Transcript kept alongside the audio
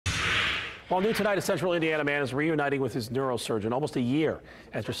Well, new tonight, a Central Indiana man is reuniting with his neurosurgeon almost a year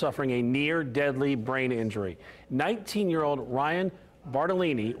after suffering a near-deadly brain injury. 19-year-old Ryan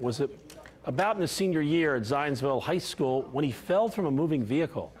Bartolini was about in his senior year at Zionsville High School when he fell from a moving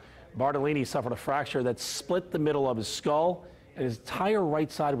vehicle. Bartolini suffered a fracture that split the middle of his skull, and his entire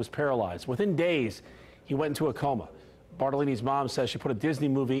right side was paralyzed. Within days, he went into a coma. Bartolini's mom says she put a Disney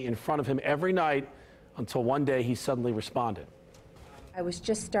movie in front of him every night until one day he suddenly responded. I was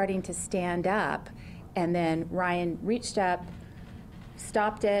just starting to stand up, and then Ryan reached up,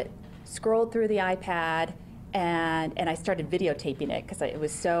 stopped it, scrolled through the iPad, and I started videotaping it because it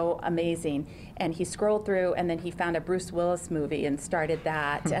was so amazing. And he scrolled through, and then he found a Bruce Willis movie and started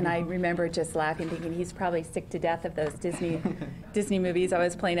that. And I remember just laughing, thinking he's probably sick to death of those Disney movies I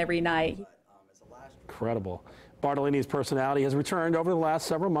was playing every night. Incredible. Bartolini's personality has returned over the last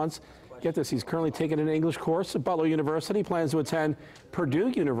several months. Get this, he's currently taking an English course at Butler University, plans to attend Purdue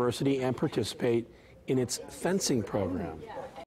University and participate in its fencing program.